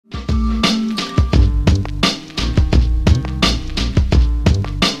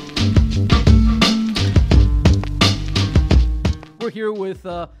here with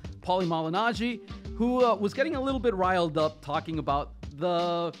Paulie Malignaggi, who was getting a little bit riled up talking about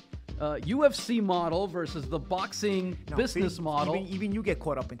the UFC model versus the boxing business model. Even you get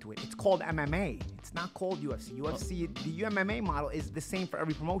caught up into it. It's called MMA. It's not called UFC. The MMA model is the same for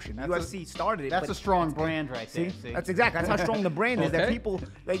every promotion. UFC started it. That's a strong brand right there. See? That's exactly. That's how strong the brand is. That people,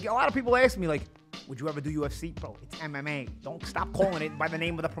 like a lot of people ask me, like, would you ever do UFC? Bro, it's MMA. Don't stop calling it by the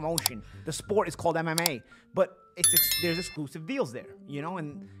name of the promotion. The sport is called MMA, but there's exclusive deals there, you know.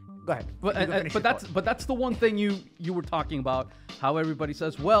 And go ahead. But that's the one thing you were talking about. How everybody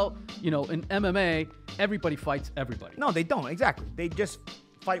says, well, you know, in MMA, everybody fights everybody. No, they don't. Exactly. They just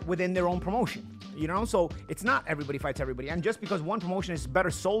fight within their own promotion. You know, so it's not everybody fights everybody. And just because one promotion is better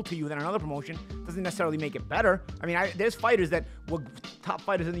sold to you than another promotion doesn't necessarily make it better. I mean, there's fighters that were top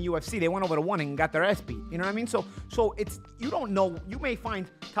fighters in the UFC. They went over to one and got their ass beat. You know what I mean? So it's, you don't know. You may find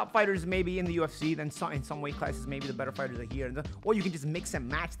top fighters maybe in the UFC, then in some weight classes, maybe the better fighters are here. Or you can just mix and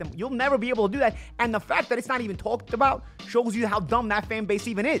match them. You'll never be able to do that. And the fact that it's not even talked about shows you how dumb that fan base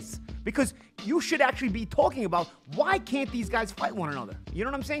even is. Because you should actually be talking about, why can't these guys fight one another? You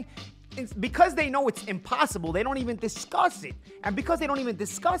know what I'm saying? It's because they know it's impossible, they don't even discuss it. And because they don't even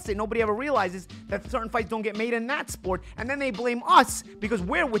discuss it, nobody ever realizes that certain fights don't get made in that sport. And then they blame us because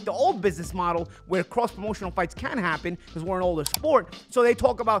we're with the old business model where cross-promotional fights can happen because we're an older sport. So they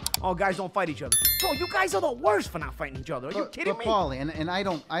talk about, oh, guys don't fight each other. Bro, you guys are the worst for not fighting each other. Are you kidding me? Paulie, and I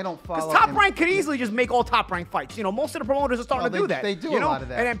don't follow. Because Top Rank could easily just make all Top Rank fights. You know, most of the promoters are starting to do that. They do a lot of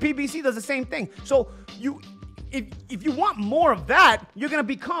that. And then PBC does the same thing. So if you want more of that, you're going to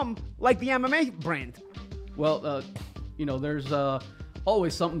become like the MMA brand. Well, you know, there's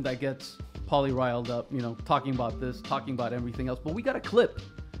always something that gets Paulie riled up, you know, talking about this, talking about everything else. But we got a clip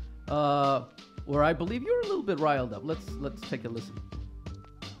where I believe you're a little bit riled up. Let's take a listen.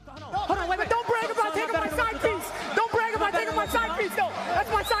 Hold on, wait, don't brag about taking my side piece. Don't brag about taking my side piece, though.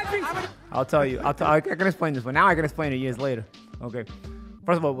 That's my side piece. I'll tell you. I can explain this one. Now I can explain it years later. Okay.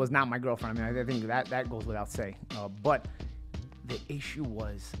 First of all, it was not my girlfriend. I mean, I think that goes without saying. But the issue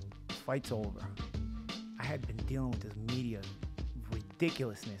was, fight's over. I had been dealing with this media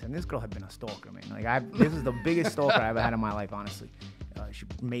ridiculousness, and this girl had been a stalker, man. Like this is the biggest stalker I ever had in my life, honestly.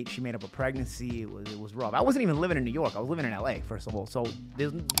 She made up a pregnancy. It was rough. I wasn't even living in New York. I was living in LA, first of all. So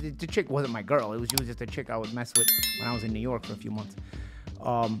the chick wasn't my girl. She was just a chick I would mess with when I was in New York for a few months.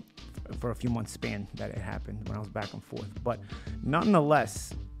 For a few months span that it happened when I was back and forth. But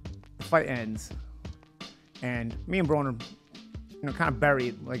nonetheless, the fight ends, and me and Broner, you know, kind of bury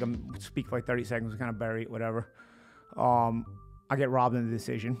it. Like, speak for like 30 seconds, we kind of bury it, whatever. I get robbed in the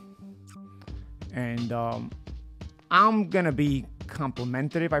decision, and I'm gonna be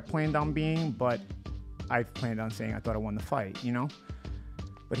complimentary I planned on being, but I planned on saying I thought I won the fight, you know.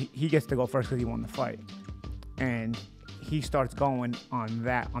 But he gets to go first because he won the fight, and he starts going on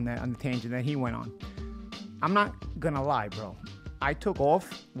the tangent that he went on. I'm not gonna lie, bro. I took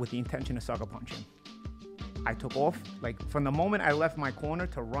off with the intention to sucker punch him. I took off, like, from the moment I left my corner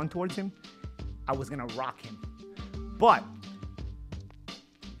to run towards him, I was gonna rock him. But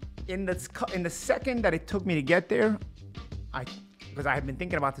in the second that it took me to get there, because I had been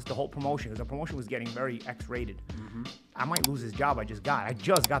thinking about this the whole promotion, because the promotion was getting very X-rated. I might lose this job I just got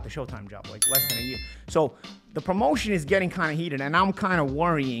the Showtime job, like less than a year. So the promotion is getting kind of heated, and I'm kind of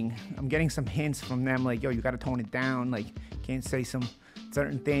worrying. I'm getting some hints from them, like, yo, you got to tone it down. Like, can't say some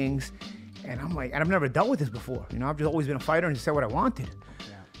certain things. And I'm like, and I've never dealt with this before. You know, I've just always been a fighter and just said what I wanted.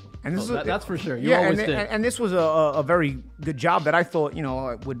 Yeah. And this that's for sure. You always did. And this was a very good job that I thought, you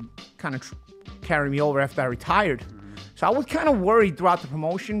know, would kind of carry me over after I retired. So I was kind of worried throughout the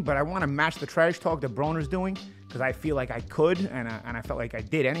promotion, but I want to match the trash talk that Broner's doing, because I feel like I could, and I felt like I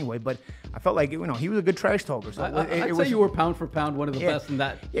did anyway. But I felt like, you know, he was a good trash talker. So I'd say you were pound for pound one of the best in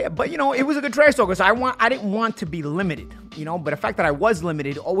that. Yeah, but you know, it was a good trash talker. So I didn't want to be limited, you know. But the fact that I was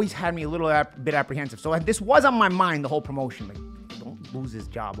limited always had me a little bit apprehensive. So this was on my mind the whole promotion. Like, don't lose his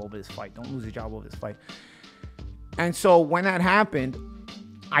job over this fight. Don't lose his job over this fight. And so when that happened,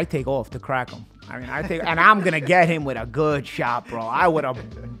 I take off to crack him. I mean, and I'm gonna get him with a good shot, bro. I would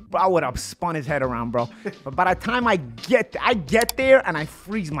have spun his head around, bro. But by the time I get there and I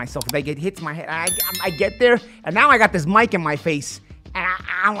freeze myself, like it hits my head. I get there, and now I got this mic in my face, and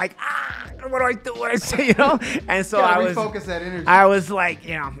I'm like, what do I do? What do I say, you know? And so I was refocus that energy. I was like,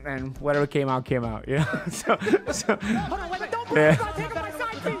 you know, and whatever came out, you know. So hold on, wait, don't brag about taking my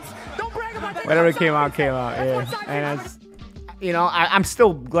side piece. Don't brag about taking whatever came out, yeah. And that's, you know, I'm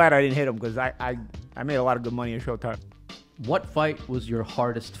still glad I didn't hit him, because I made a lot of good money in Showtime. What fight was your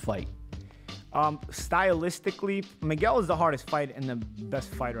hardest fight? Stylistically, Miguel is the hardest fight and the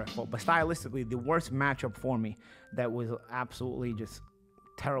best fighter I fought. But stylistically, the worst matchup for me that was absolutely just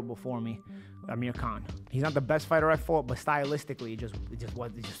terrible for me, Amir Khan. He's not the best fighter I fought, but stylistically, it just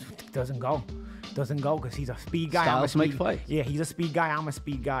doesn't go. Doesn't go because he's a speed guy. Styles make fights. Yeah, he's a speed guy. I'm a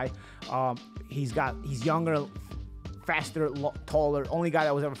speed guy. He's younger, faster, taller. Only guy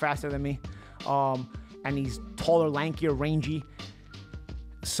that was ever faster than me. And he's taller, lankier, rangy.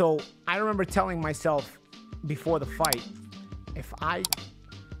 So I remember telling myself before the fight, if I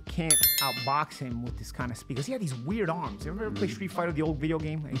can't outbox him with this kind of speed, because he had these weird arms. You ever play Street Fighter, the old video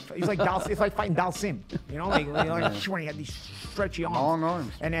game? He's like it's like fighting Dal Sim, you know, like when he had these stretchy arms. Long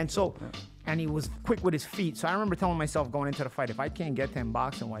arms. And then and he was quick with his feet. So I remember telling myself going into the fight, if I can't get to him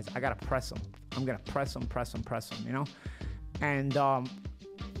boxing wise, I gotta press him. I'm gonna press him, you know, and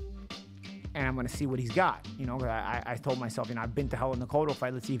I'm gonna see what he's got. You know, I told myself, you know, I've been to hell in the COTTO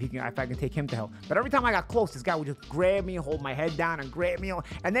fight. Let's see if I can take him to hell. But every time I got close, this guy would just grab me, hold my head down, and grab me,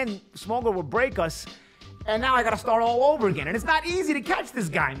 and then Smoker would break us. And now I gotta start all over again. And it's not easy to catch this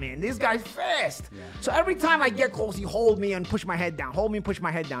guy, man. This guy's fast. Yeah. So every time I get close, he hold me and push my head down. Hold me and push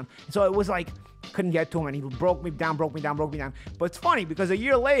my head down. So it was like, couldn't get to him, and he broke me down. But it's funny because a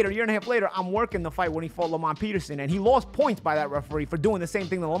year and a half later, I'm working the fight when he fought Lamont Peterson, and he lost points by that referee for doing the same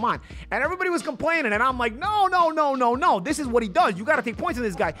thing to Lamont. And everybody was complaining, and I'm like, no. This is what he does. You gotta take points on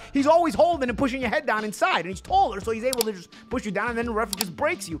this guy. He's always holding and pushing your head down inside, and he's taller, so he's able to just push you down, and then the referee just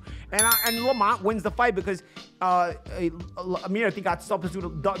breaks you. And Lamont wins the fight because Amir, I think,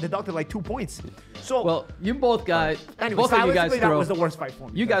 got deducted like 2 points. So well, you both guys, anyway, both of you guys that was the worst fight for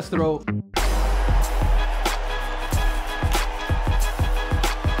me. You guys throw